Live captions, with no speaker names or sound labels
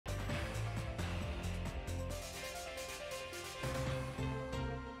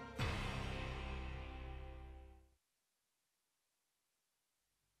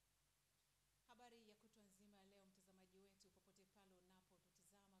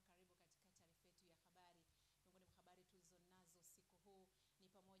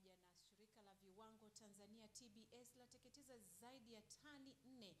TBS lateketeza zaidi ya tani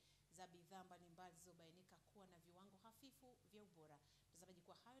 4 za bidhaa mbalimbali zilizobainika kuwa na viwango hafifu vya ubora. Mtazamaji,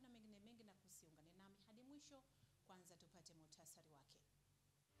 kwa hayo na mengine mengi na kusiungane nami hadi mwisho, kwanza tupate muhtasari wake.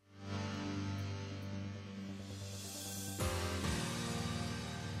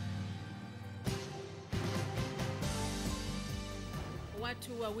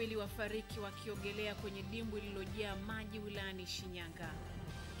 Watu wawili wafariki wakiogelea kwenye dimbwi lililojaa maji wilayani Shinyanga.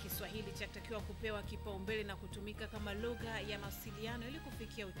 Kiswahili chatakiwa kupewa kipaumbele na kutumika kama lugha ya mawasiliano ili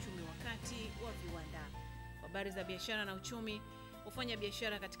kufikia uchumi wa kati wa viwanda. Habari za biashara na uchumi. Wafanya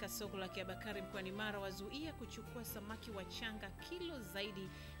biashara katika soko la Habari mkoani Mara wazuia kuchukua samaki wachanga kilo zaidi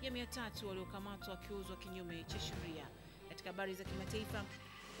ya 300 waliokamatwa wakiuzwa kinyume cha sheria. Katika habari za kimataifa,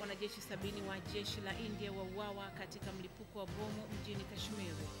 wanajeshi 70 wa jeshi la India wauawa katika mlipuko wa bomu mjini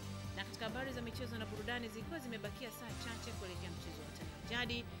Kashmir. Na katika habari za michezo na burudani, zikiwa zimebakia saa chache kuelekea mchezo wa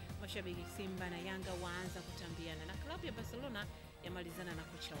jadi, mashabiki Simba na Yanga waanza kutambiana na klabu ya Barcelona yamalizana na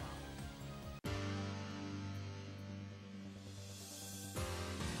kocha wao.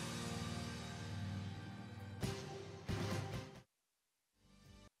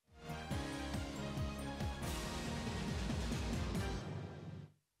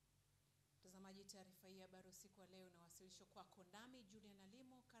 Taarifa hii ya habari usiku wa leo inawasilishwa kwako nami Julian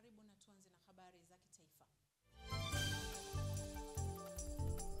Alimo. Karibu na tuanze na habari za kitaifa.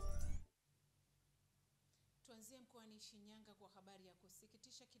 Tuanzie mkoani Shinyanga kwa habari ya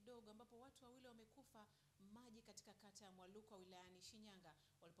kusikitisha kidogo, ambapo watu wawili wamekufa maji katika kata ya Mwaluko wilayani Shinyanga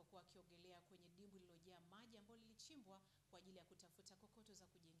walipokuwa wakiogelea kwenye dimbwi lililojaa maji ambalo lilichimbwa kwa ajili ya kutafuta kokoto za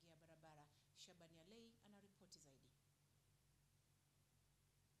kujengea barabara. Shabani Alei anaripoti zaidi.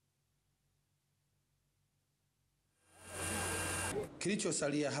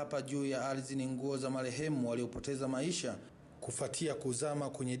 Kilichosalia hapa juu ya ardhi ni nguo za marehemu waliopoteza maisha kufuatia kuzama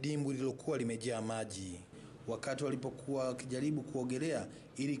kwenye dimbwi lililokuwa limejaa maji. Wakati walipokuwa wakijaribu kuogelea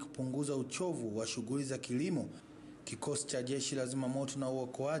ili kupunguza uchovu wa shughuli za kilimo, kikosi cha jeshi la zimamoto na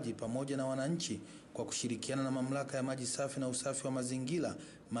uokoaji pamoja na wananchi kwa kushirikiana na mamlaka ya maji safi na usafi wa mazingira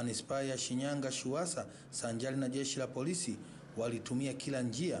manispaa ya Shinyanga SHUWASA sanjari na jeshi la polisi walitumia kila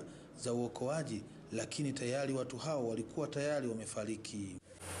njia za uokoaji, lakini tayari watu hao walikuwa tayari wamefariki.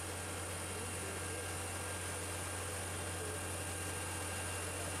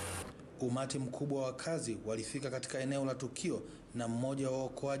 Umati mkubwa wa wakazi walifika katika eneo la tukio, na mmoja wa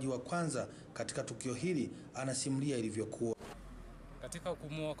waokoaji wa kwanza katika tukio hili anasimulia ilivyokuwa. Katika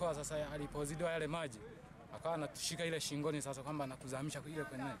kumuokoa sasa, alipozidiwa yale maji akawa anatushika ile shingoni sasa kwamba anakuzamisha ile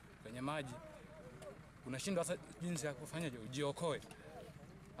kwenye maji. Unashindwa sasa jinsi ya kufanyaje ujiokoe.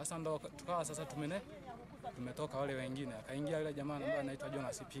 Sasa ndo tukawa sasa tumetoka wale wengine, akaingia yule jamaa ambaye anaitwa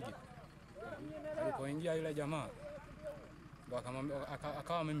Jonas Pigi. Alipoingia yule jamaa ndo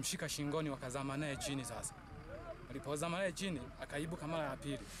akawa amemshika shingoni, wakazama naye chini. Sasa alipozama naye chini akaibuka mara ya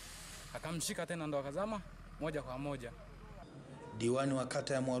pili, akamshika tena ndo akazama moja kwa moja. Diwani wa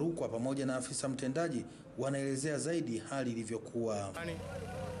kata ya Mwarukwa pamoja na afisa mtendaji wanaelezea zaidi hali ilivyokuwa.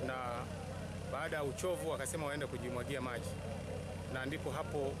 Na baada ya uchovu wakasema waende kujimwagia maji, na ndipo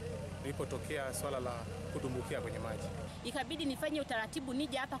hapo nilipotokea swala la kudumbukia kwenye maji. Ikabidi nifanye utaratibu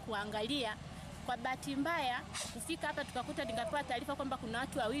nije hapa kuangalia. Kwa bahati mbaya kufika hapa tukakuta, nikapewa taarifa kwamba kuna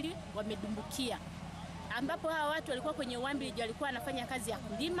watu wawili wamedumbukia, ambapo hawa watu walikuwa kwenye uwambi, walikuwa wanafanya kazi ya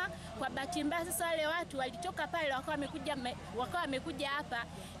kulima. Kwa bahati mbaya sasa wale watu walitoka pale wakawa wamekuja hapa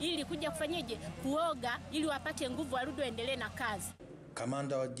ili kuja kufanyaje, kuoga ili wapate nguvu warudi waendelee na kazi.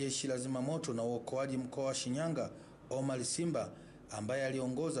 Kamanda wa jeshi la zimamoto na uokoaji mkoa wa Shinyanga Omar Simba, ambaye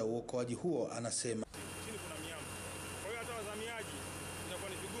aliongoza uokoaji huo, anasema chini kuna miamba, kwa hiyo hata wazamiaji inakuwa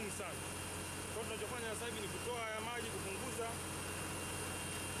ni vigumu sana. Kwa hiyo tunachofanya sasa hivi ni kutoa haya maji, kupunguza.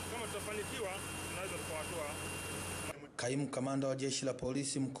 Kama tutafanikiwa tunaweza tukawatoa. Kaimu kamanda wa jeshi la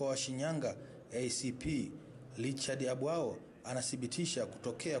polisi mkoa wa Shinyanga ACP Richard Abwao anathibitisha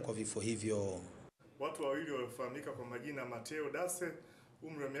kutokea kwa vifo hivyo. Watu wawili waliofahamika kwa majina Mateo Dase,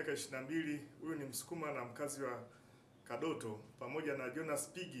 umri wa miaka 22, huyu ni Msukuma na mkazi wa Kadoto, pamoja na Jonas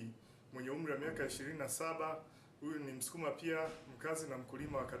Pigi mwenye umri wa miaka 27, huyu ni Msukuma pia, mkazi na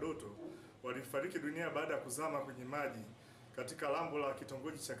mkulima wa Kadoto, walifariki dunia baada ya kuzama kwenye maji katika lambo la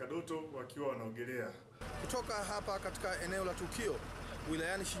kitongoji cha Kadoto wakiwa wanaogelea. Kutoka hapa katika eneo la tukio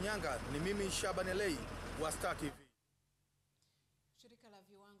wilayani Shinyanga, ni mimi Shabani Alei wa Star TV. Shirika la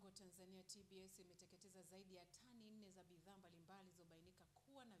viwango Tanzania TBS imeteketeza zaidi ya tani 4 za bidhaa mbalimbali zilizobainika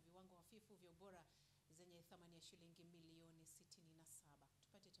kuwa na viwango hafifu vya ubora zenye thamani ya shilingi milioni 67.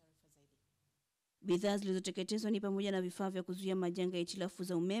 Tupate taarifa zaidi. Bidhaa zilizoteketezwa ni pamoja na vifaa vya kuzuia majanga ya hitilafu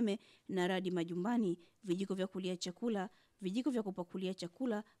za umeme na radi majumbani, vijiko vya kulia chakula, vijiko vya kupakulia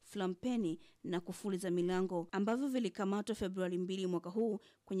chakula, flampeni na kufuli za milango ambavyo vilikamatwa Februari 2 mwaka huu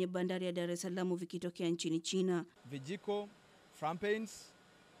kwenye bandari ya Dar es Salaam vikitokea nchini China. Vijiko, flampens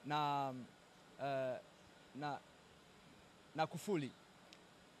na kufuli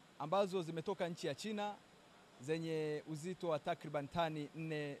ambazo zimetoka nchi ya China zenye uzito wa takriban tani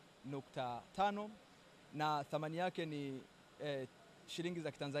 4.5 na thamani yake ni shilingi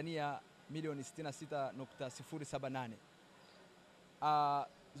za Kitanzania milioni 66.078.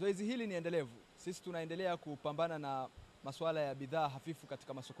 Zoezi hili ni endelevu. Sisi tunaendelea kupambana na masuala ya bidhaa hafifu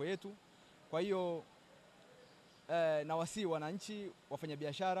katika masoko yetu. Kwa hiyo na wasii wananchi,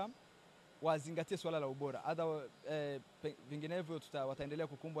 wafanyabiashara wazingatie swala la ubora. Vinginevyo wataendelea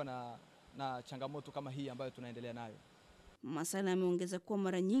kukumbwa na changamoto kama hii ambayo tunaendelea nayo. Masala ameongeza kuwa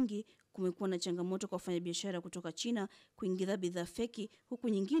mara nyingi kumekuwa na changamoto kwa wafanyabiashara kutoka China kuingiza bidhaa feki, huku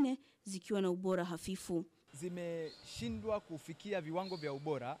nyingine zikiwa na ubora hafifu. Zimeshindwa kufikia viwango vya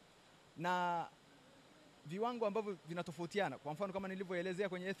ubora na viwango ambavyo vinatofautiana. Kwa mfano kama nilivyoelezea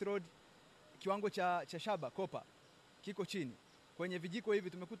kwenye Ethrod, kiwango cha shaba, kopa kiko chini. Kwenye vijiko hivi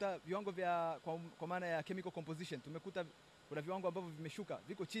tumekuta viwango vya kwa maana ya chemical composition, tumekuta kuna viwango ambavyo vimeshuka,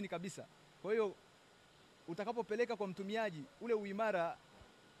 viko chini kabisa. Kwa hiyo utakapopeleka kwa mtumiaji, ule uimara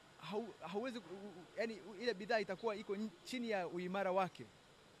hauwezi, yani ile bidhaa itakuwa iko chini ya uimara wake.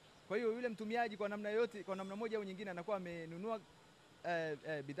 Kwa hiyo yule mtumiaji kwa namna yote, kwa namna moja au nyingine, anakuwa amenunua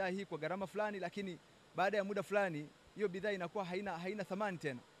bidhaa hii kwa gharama fulani, lakini baada ya muda fulani hiyo bidhaa inakuwa haina thamani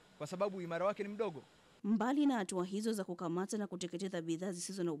tena kwa sababu uimara wake ni mdogo. Mbali na hatua hizo za kukamata na kuteketeza bidhaa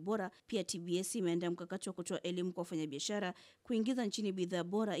zisizo na ubora, pia TBS imeandaa mkakati wa kutoa elimu kwa wafanyabiashara kuingiza nchini bidhaa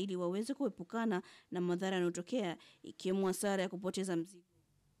bora ili waweze kuepukana na madhara yanayotokea, ikiwemo hasara ya kupoteza mzigo.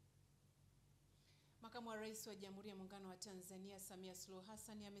 Makamu wa Rais wa Jamhuri ya Muungano wa Tanzania Samia Suluhu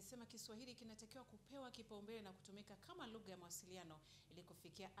Hassan amesema Kiswahili kinatakiwa kupewa kipaumbele na kutumika kama lugha ya mawasiliano ili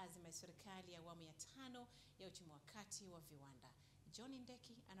kufikia azma ya serikali ya awamu ya 5 ya uchumi wa kati wa viwanda. John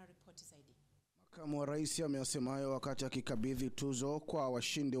Ndeki anaripoti zaidi. Makamu wa Rais amesema hayo wakati akikabidhi tuzo kwa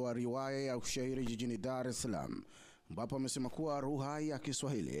washindi wa riwaya ya ushairi jijini Dar es Salaam, ambapo amesema kuwa lugha ya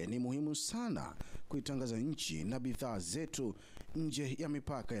Kiswahili ni muhimu sana kuitangaza nchi na bidhaa zetu nje ya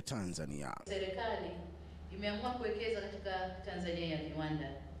mipaka ya Tanzania. Serikali imeamua kuwekeza katika Tanzania ya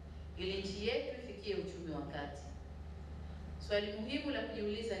viwanda ili nchi yetu ifikie uchumi wa kati. Swali muhimu la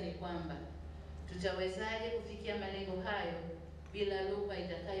kujiuliza ni kwamba tutawezaje kufikia malengo hayo bila lugha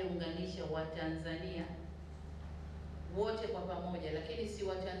itakayounganisha Watanzania wote kwa pamoja, lakini si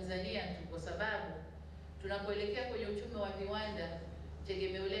Watanzania tu, kwa sababu tunapoelekea kwenye uchumi wa viwanda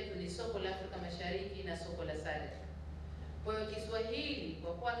tegemeo letu ni soko la Afrika Mashariki na soko la SADC. Kwa hiyo Kiswahili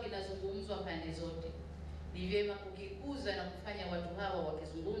kwa kuwa kinazungumzwa pande zote, ni vyema kukikuza na kufanya watu hawa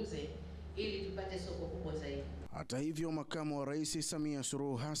wakizungumze ili tupate soko kubwa zaidi. Hata hivyo, Makamu wa Rais Samia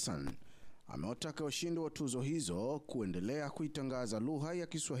Suluhu Hassan amewataka washindi wa tuzo hizo kuendelea kuitangaza lugha ya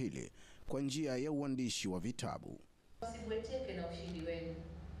Kiswahili kwa njia ya uandishi wa vitabu. Msibweteke na ushindi wenu,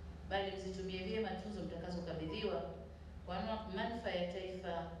 bali mzitumie vyema tuzo mtakazokabidhiwa kwa manufaa ya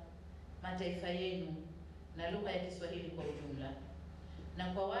taifa, mataifa yenu na lugha ya Kiswahili kwa ujumla.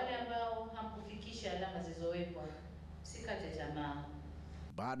 Na kwa wale ambao hamkufikisha alama zilizowekwa, msikate tamaa.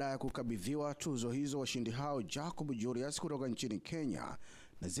 Baada ya kukabidhiwa tuzo hizo, washindi hao Jacob Julius kutoka nchini Kenya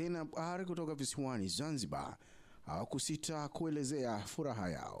na Zainab Ari kutoka visiwani Zanzibar hawakusita kuelezea furaha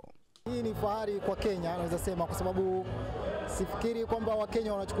yao. Hii ni fahari kwa Kenya, naweza sema, kwa sababu sifikiri kwamba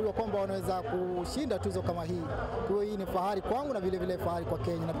Wakenya wanachukuliwa kwamba wanaweza kushinda tuzo kama hii. Kwa hiyo hii ni fahari kwangu na vile vile fahari kwa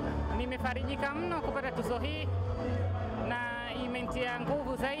Kenya. Nimefarijika mno kupata tuzo hii na imenitia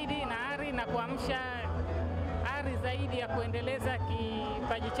nguvu zaidi na ari na kuamsha ari zaidi ya kuendeleza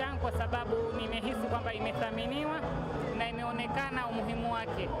kipaji changu, kwa sababu nimehisi kwamba imethaminiwa na imeonekana umuhimu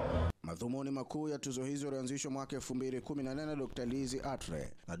wake. Madhumuni makuu ya tuzo hizo yalianzishwa mwaka 2018 na Dr. Lizi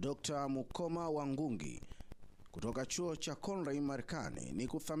Atre na Dr. Mukoma Wangungi kutoka chuo cha Conray Marekani ni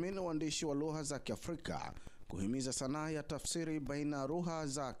kuthamini uandishi wa lugha za Kiafrika, kuhimiza sanaa ya tafsiri baina ya lugha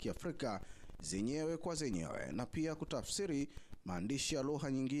za Kiafrika zenyewe kwa zenyewe na pia kutafsiri maandishi ya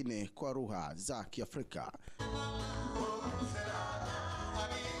lugha nyingine kwa lugha za Kiafrika.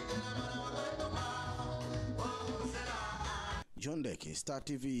 John Deki, Star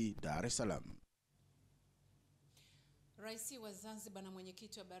TV, Dar es Salaam. Rais wa Zanzibar na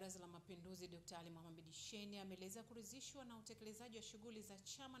mwenyekiti wa Baraza la Mapinduzi Dr. Ali Mohamed Shein ameeleza kuridhishwa na utekelezaji wa shughuli za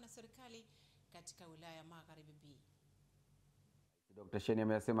chama na serikali katika wilaya ya Magharibi B. Dr. Shein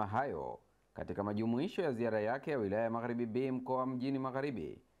amesema hayo katika majumuisho ya ziara yake ya wilaya ya Magharibi B mkoa mjini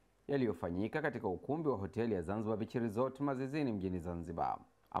Magharibi yaliyofanyika katika ukumbi wa hoteli ya Zanzibar Beach Resort Mazizini mjini Zanzibar,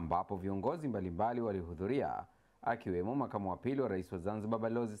 ambapo viongozi mbalimbali walihudhuria akiwemo makamu wa pili wa rais wa Zanzibar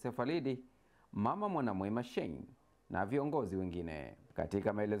Balozi Sefalidi, mama Mwanamwema Shein na viongozi wengine.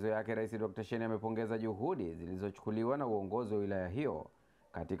 Katika maelezo yake, Rais Dr. Shein amepongeza juhudi zilizochukuliwa na uongozi wa wilaya hiyo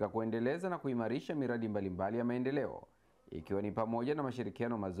katika kuendeleza na kuimarisha miradi mbalimbali ya maendeleo, ikiwa ni pamoja na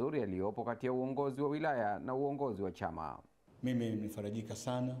mashirikiano mazuri yaliyopo kati ya uongozi wa wilaya na uongozi wa chama. Mimi nimefarajika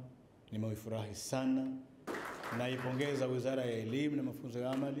sana, nimefurahi sana. Naipongeza Wizara ya Elimu na Mafunzo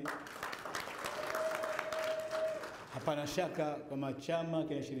ya Amali. Hapana shaka kama chama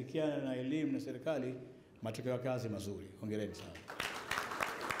kinashirikiana na elimu na serikali, matokeo ya kazi mazuri. Hongereni sana.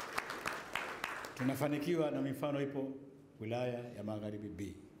 Tunafanikiwa na mifano ipo wilaya ya Magharibi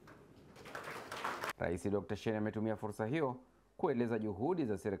B. Rais Dr. Shein ametumia fursa hiyo kueleza juhudi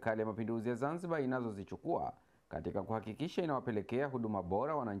za Serikali ya Mapinduzi ya Zanzibar inazozichukua katika kuhakikisha inawapelekea huduma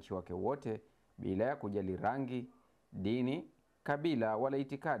bora wananchi wake wote bila ya kujali rangi, dini, kabila wala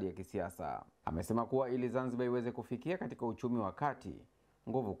itikadi ya kisiasa. Amesema kuwa ili Zanzibar iweze kufikia katika uchumi wa kati,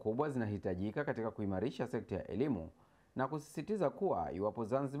 nguvu kubwa zinahitajika katika kuimarisha sekta ya elimu, na kusisitiza kuwa iwapo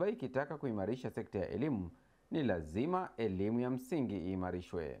Zanzibar ikitaka kuimarisha sekta ya elimu, ni lazima elimu ya msingi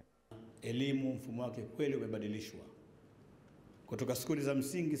iimarishwe. Elimu mfumo wake kweli umebadilishwa kutoka skuli za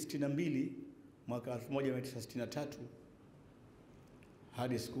msingi 62 mwaka 1963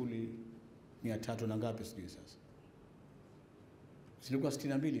 hadi skuli 300 na ngapi sijui sasa. Zilikuwa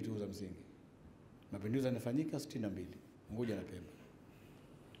 62 tu za msingi. Mapinduzi yanafanyika 62 Unguja na Pemba.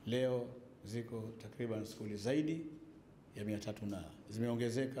 Leo ziko takriban skuli zaidi ya 300 na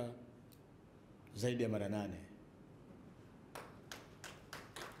zimeongezeka zaidi ya mara 8.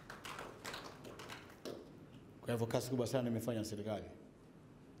 Kwa hivyo kazi kubwa sana imefanya serikali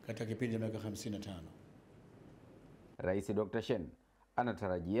katika kipindi cha miaka 55. Rais Dr. Shein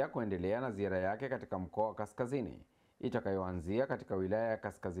anatarajia kuendelea na ziara yake katika mkoa wa Kaskazini itakayoanzia katika wilaya ya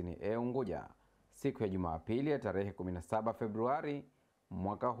Kaskazini Unguja siku ya Jumapili ya tarehe 17 Februari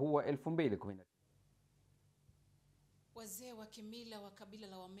mwaka huu wa 2019. Wazee wa kimila wa kabila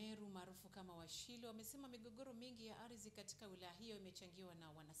la Wameru maarufu kama Washilo wamesema migogoro mingi ya ardhi katika wilaya hiyo imechangiwa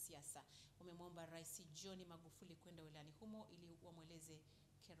na wanasiasa. Wamemwomba Rais John Magufuli kwenda wilayani humo ili wamweleze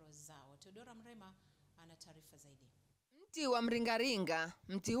kero zao. Teodora Mrema ana taarifa zaidi. Mti wa mringaringa.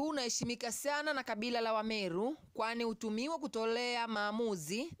 Mti huu unaheshimika sana na kabila la Wameru kwani hutumiwa kutolea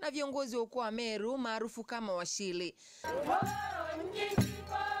maamuzi na viongozi wa ukoo wa Meru maarufu kama Washili.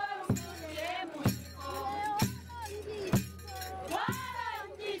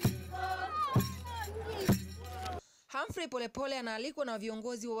 Humphrey Polepole anaalikwa na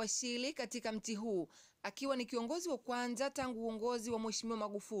viongozi wa Washili katika mti huu, akiwa ni kiongozi wa kwanza tangu uongozi wa Mheshimiwa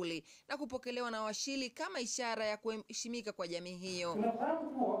Magufuli na kupokelewa na Washili kama ishara ya kuheshimika kwa jamii hiyo. Tunafahamu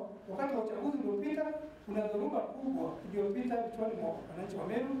kuwa wakati wa uchaguzi uliopita kuna dhoruba kubwa iliyopita vichwani mwa wananchi wa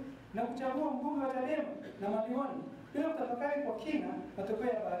Meru na kuchagua mbunge wa Chadema na madiwani bila kutafakari kwa kina matokeo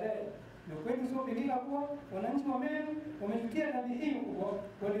ya baadaye. Na kweli sio pingika kuwa wananchi wa Meru wamefikia dhambi hii kubwa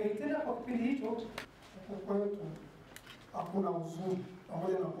walioitenda kwa kipindi hicho. Kwa hiyo hakuna uzuri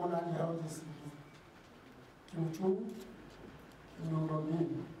pamoja na kuona hali yao jinsi kiuchumi,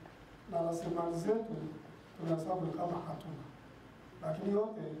 miundombinu na rasilimali zetu tunahesabu kama hatuna, lakini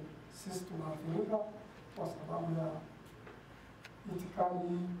yote sisi tunaathirika kwa sababu ya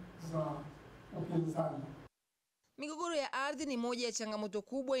itikadi za upinzani. Migogoro ya ardhi ni moja ya changamoto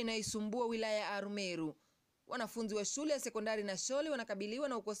kubwa inayoisumbua wilaya ya Arumeru. Wanafunzi wa shule ya sekondari na shule wanakabiliwa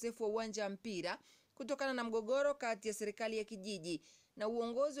na ukosefu wa uwanja wa mpira kutokana na mgogoro kati ya serikali ya kijiji na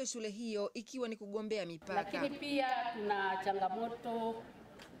uongozi wa shule hiyo, ikiwa ni kugombea mipaka. Lakini pia tuna changamoto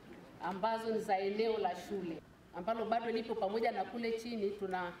ambazo ni za eneo la shule ambalo bado lipo, pamoja na kule chini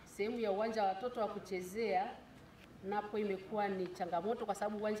tuna sehemu ya uwanja wa watoto wa kuchezea, napo imekuwa ni changamoto kwa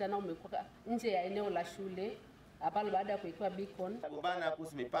sababu uwanja nao umekuwa nje ya eneo la shule ambalo baada ya kuwekewa beacon. Kugombana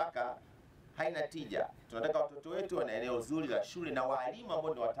kuhusu mipaka haina tija. Tunataka watoto wetu wana eneo zuri la shule na walimu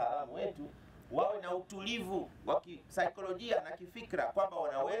ambao ni wataalamu wetu wawe na utulivu wa kisaikolojia na kifikra kwamba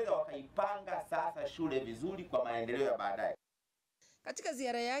wanaweza wakaipanga sasa shule vizuri kwa maendeleo ya baadaye. Katika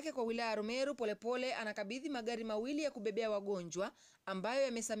ziara yake kwa wilaya ya Arumeru, Polepole anakabidhi magari mawili ya kubebea wagonjwa ambayo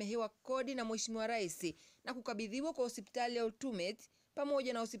yamesamehewa kodi na Mheshimiwa Rais na kukabidhiwa kwa hospitali ya Ultimate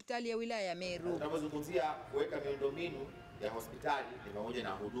pamoja na hospitali ya wilaya ya Meru. Tunapozungumzia kuweka miundombinu ya hospitali ni pamoja na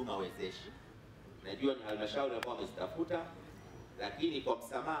huduma wezeshi. Najua ni halmashauri ambao wamezitafuta, lakini kwa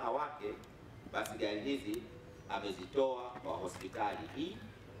msamaha wake basi gari hizi amezitoa kwa hospitali hii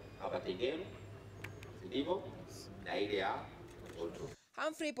hapa Tengeru, ndivyo, na ile ya Oto.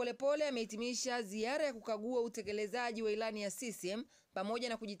 Humphrey Polepole amehitimisha ziara ya kukagua utekelezaji wa ilani ya CCM pamoja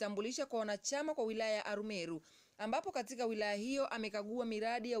na kujitambulisha kwa wanachama kwa wilaya ya Arumeru, ambapo katika wilaya hiyo amekagua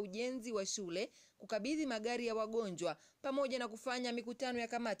miradi ya ujenzi wa shule, kukabidhi magari ya wagonjwa pamoja na kufanya mikutano ya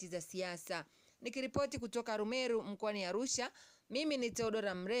kamati za siasa. Nikiripoti kutoka Arumeru mkoani Arusha, mimi ni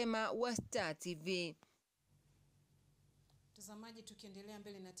Theodora Mrema wa Star TV. Mtazamaji, tukiendelea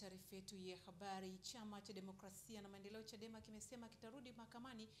mbele na taarifa yetu ya habari, chama cha demokrasia na maendeleo Chadema kimesema kitarudi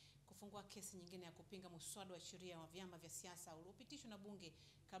mahakamani kufungua kesi nyingine ya kupinga muswada wa sheria wa vyama vya siasa uliopitishwa na bunge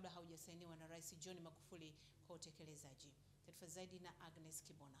kabla haujasainiwa na Rais John Magufuli kwa utekelezaji. Taarifa zaidi na Agnes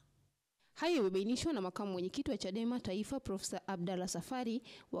Kibona. Hayo yamebainishwa na makamu mwenyekiti wa Chadema Taifa Profesa Abdalla Safari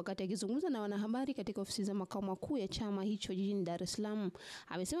wakati akizungumza na wanahabari katika ofisi za makao makuu ya chama hicho jijini Dar es Salaam.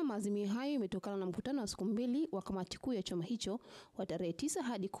 Amesema maazimio hayo yametokana na mkutano wa siku 2 wa kamati kuu ya chama hicho wa tarehe 9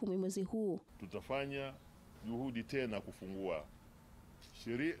 hadi 10 mwezi huu. Tutafanya juhudi tena kufungua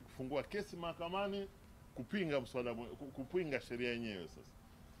kesi mahakamani kupinga sheria yenyewe. Sasa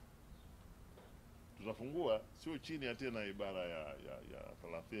tutafungua sio chini ya tena ibara ya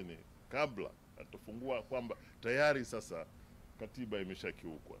 30 kabla atafungua kwamba tayari sasa katiba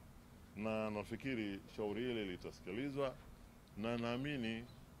imeshakiukwa, na nafikiri shauri hili litasikilizwa, na naamini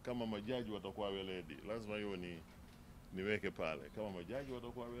kama majaji watakuwa weledi, lazima hiyo niweke pale, kama majaji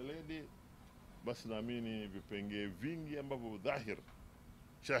watakuwa weledi, basi naamini vipengee vingi ambavyo dhahir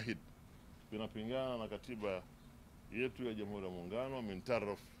shahid vinapingana na katiba yetu ya Jamhuri ya Muungano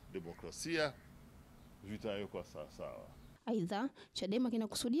mintaraf demokrasia vitawekwa sawa. Aidha, Chadema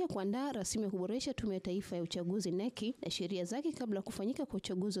kinakusudia kuandaa rasimu ya kuboresha Tume ya Taifa ya Uchaguzi NEC na sheria zake kabla ya kufanyika kwa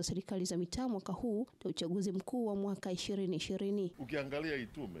uchaguzi wa serikali za mitaa mwaka huu na uchaguzi mkuu wa mwaka 2020. Ukiangalia hii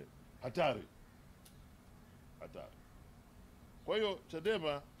tume hatari. Kwa hiyo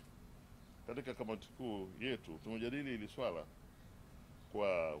Chadema katika kamati kuu yetu tumejadili hili swala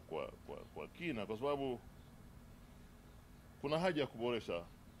kwa kina, kwa sababu kuna haja ya kuboresha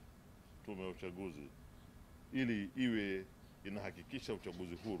tume ya uchaguzi ili iwe inahakikisha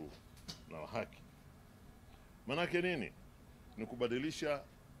uchaguzi huru na wa haki. Manake nini? Ni kubadilisha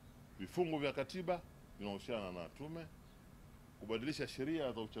vifungu vya katiba vinahusiana na tume, kubadilisha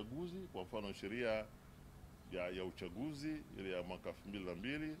sheria za uchaguzi, kwa mfano sheria ya uchaguzi ile ya mwaka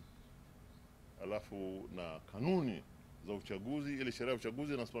 2002, alafu na kanuni za uchaguzi, ile sheria ya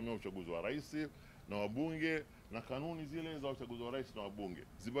uchaguzi inasimamia uchaguzi wa rais na wabunge, na kanuni zile za uchaguzi wa rais na wabunge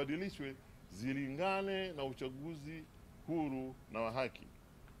zibadilishwe zilingane na uchaguzi huru na wa haki.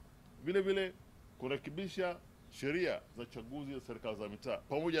 Vile vile kurekebisha sheria za chaguzi za serikali za mitaa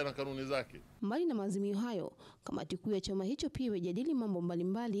pamoja na kanuni zake. Mbali na maazimio hayo, kamati kuu ya chama hicho pia imejadili mambo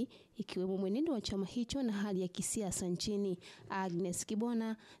mbalimbali ikiwemo mwenendo wa chama hicho na hali ya kisiasa nchini. Agnes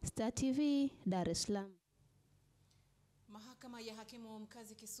Kibona, Star TV, Dar es Salaam. Mahakama ya hakimu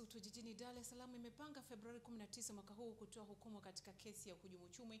mkazi Kisutu jijini Dar es Salaam imepanga Februari 19 mwaka huu kutoa hukumu katika kesi ya kuhujumu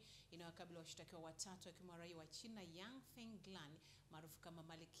uchumi inayowakabili washtakiwa watatu akiwemo raia wa China Yang Fenglan maarufu kama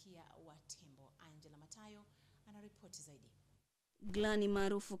Malkia wa Tembo. Angela Matayo anaripoti zaidi. Glani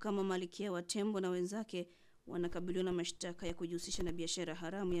maarufu kama Malkia wa Tembo na wenzake wanakabiliwa na mashtaka ya kujihusisha na biashara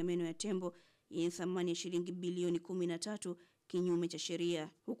haramu ya meno ya tembo yenye thamani ya shilingi bilioni 13 kinyume cha sheria.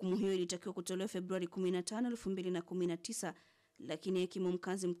 Hukumu hiyo ilitakiwa kutolewa Februari 15, 2019, lakini hakimu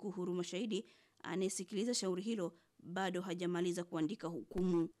mkazi mkuu Huruma Shahidi anayesikiliza shauri hilo bado hajamaliza kuandika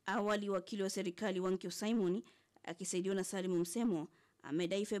hukumu. Awali wakili wa serikali Wankio Simon akisaidiwa na Salimu Msemo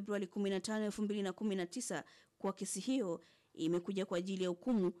amedai Februari 15, 2019 kwa kesi hiyo imekuja kwa ajili ya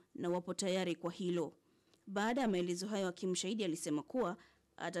hukumu na wapo tayari kwa hilo. Baada ya maelezo hayo, hakimu Shahidi alisema kuwa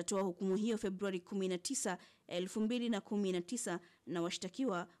atatoa hukumu hiyo Februari 19, 2019 na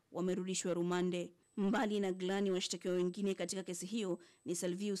washtakiwa wamerudishwa rumande. Mbali na Glani, washtakiwa wengine katika kesi hiyo ni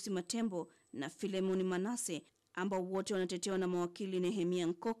Salvius Matembo na Filemoni Manase ambao wote wanatetewa na mawakili Nehemia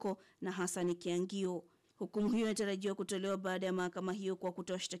Nkoko na Hasani Kiangio. Hukumu hiyo inatarajiwa kutolewa baada ya mahakama hiyo kwa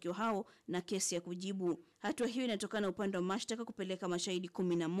kutoa washtakiwa hao na kesi ya kujibu. Hatua hiyo inatokana na upande wa mashtaka kupeleka mashahidi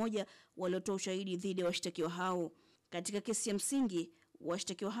 11 waliotoa ushahidi dhidi ya washtakiwa hao. Katika kesi ya msingi,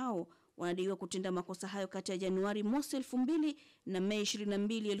 washtakiwa hao wanadaiwa kutenda makosa hayo kati ya Januari 2000 na Mei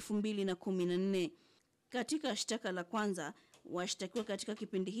 22, 2014. Katika shtaka la kwanza, washtakiwa katika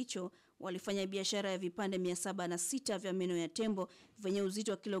kipindi hicho walifanya biashara ya vipande 706 vya meno ya tembo vyenye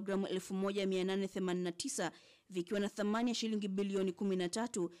uzito wa kilogramu 1889 vikiwa na thamani ya shilingi bilioni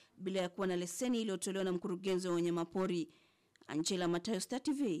 13 bila ya kuwa na leseni iliyotolewa na mkurugenzi wa wanyamapori. Angela Matayo, Star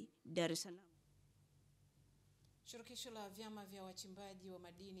TV, Dar es Salaam. Shirikisho la vyama vya wachimbaji wa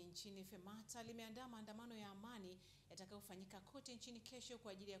madini nchini FEMATA limeandaa maandamano ya amani yatakayofanyika kote nchini kesho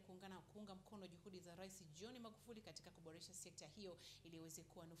kwa ajili ya kuunga mkono juhudi za Rais John Magufuli katika kuboresha sekta hiyo ili iweze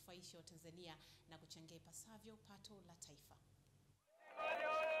kuwanufaisha Watanzania na kuchangia ipasavyo pato la taifa.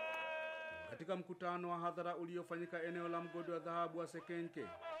 Katika mkutano wa hadhara uliofanyika eneo la mgodi wa dhahabu wa Sekenke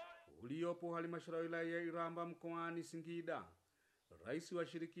uliopo halmashauri ya wilaya ya Iramba mkoani Singida, Rais wa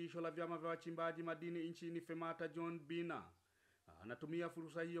shirikisho la vyama vya wachimbaji madini nchini Femata John Bina anatumia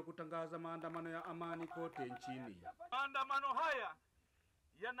fursa hiyo kutangaza maandamano ya amani kote nchini. Maandamano haya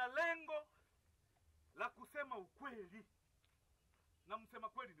yana lengo la kusema ukweli, na msema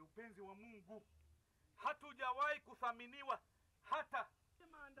kweli ni upenzi wa Mungu. Hatujawahi kuthaminiwa hata.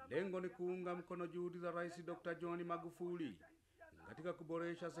 Lengo ni kuunga mkono juhudi za Rais Dr. John Magufuli katika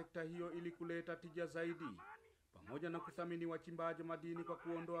kuboresha sekta hiyo ili kuleta tija zaidi, pamoja na kuthamini wachimbaji madini kwa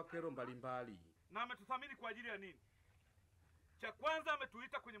kuondoa kero mbalimbali. Na ametuthamini kwa ajili ya nini? Cha kwanza,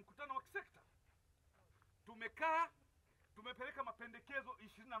 ametuita kwenye mkutano wa kisekta. Tumekaa, tumepeleka mapendekezo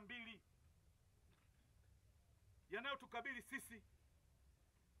 22 yanayotukabili sisi.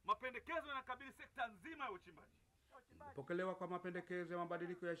 Mapendekezo yanakabili sekta nzima ya uchimbaji. Kupokelewa kwa mapendekezo ya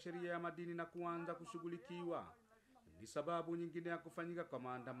mabadiliko ya sheria ya madini na kuanza kushughulikiwa ni sababu nyingine ya kufanyika kwa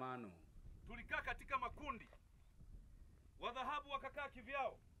maandamano. Tulikaa katika makundi. Wa dhahabu wakakaa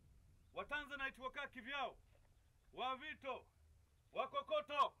kivyao, wa Tanzanite wakaa kivyao, wa vito, wa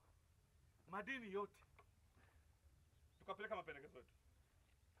kokoto, madini yote. Tukapeleka mapendekezo yetu.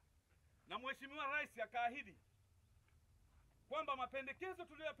 Na Mheshimiwa Rais akaahidi kwamba mapendekezo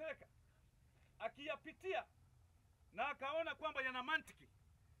tuliyopeleka akiyapitia na akaona kwamba yana mantiki,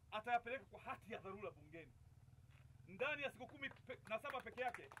 atayapeleka kwa hati ya dharura bungeni. Ndani ya siku 17 peke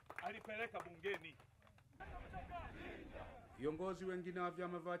yake alipeleka bungeni. Viongozi wengine wa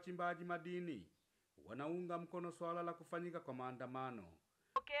vyama vya wachimbaji madini wanaunga mkono swala la kufanyika kwa maandamano.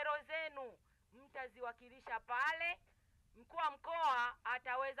 Kero zenu mtaziwakilisha pale, mkuu wa mkoa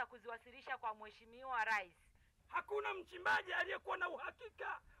ataweza kuziwasilisha kwa Mheshimiwa Rais. Hakuna mchimbaji aliyekuwa na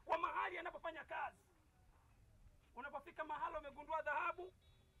uhakika wa mahali anapofanya kazi. Unapofika mahali umegundua dhahabu,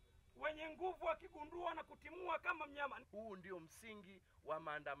 wenye nguvu akigundua na kutimua kama mnyama. Huu ndio msingi wa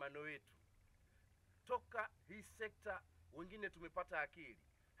maandamano yetu. Toka hii sekta wengine tumepata akili,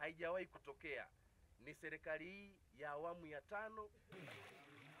 haijawahi kutokea. Ni serikali hii ya awamu ya 5.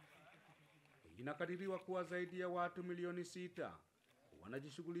 Inakadiriwa kuwa zaidi ya watu milioni 6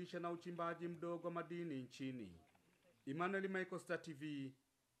 wanajishughulisha na uchimbaji mdogo wa madini nchini. Emmanuel Michael, Star TV,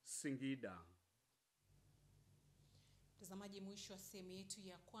 Singida. Mtazamaji, mwisho wa sehemu yetu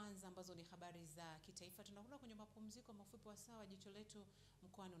ya kwanza ambazo ni habari za kitaifa. Tunakwenda kwenye mapumziko mafupi wa sawa. Jicho letu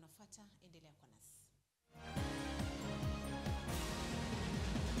mkoani unafuata, endelea kwa nasi.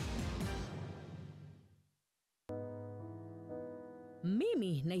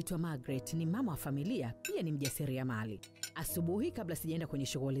 Mimi naitwa Margaret, ni mama wa familia, pia ni mjasiriamali. Asubuhi kabla sijaenda kwenye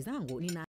shughuli zangu,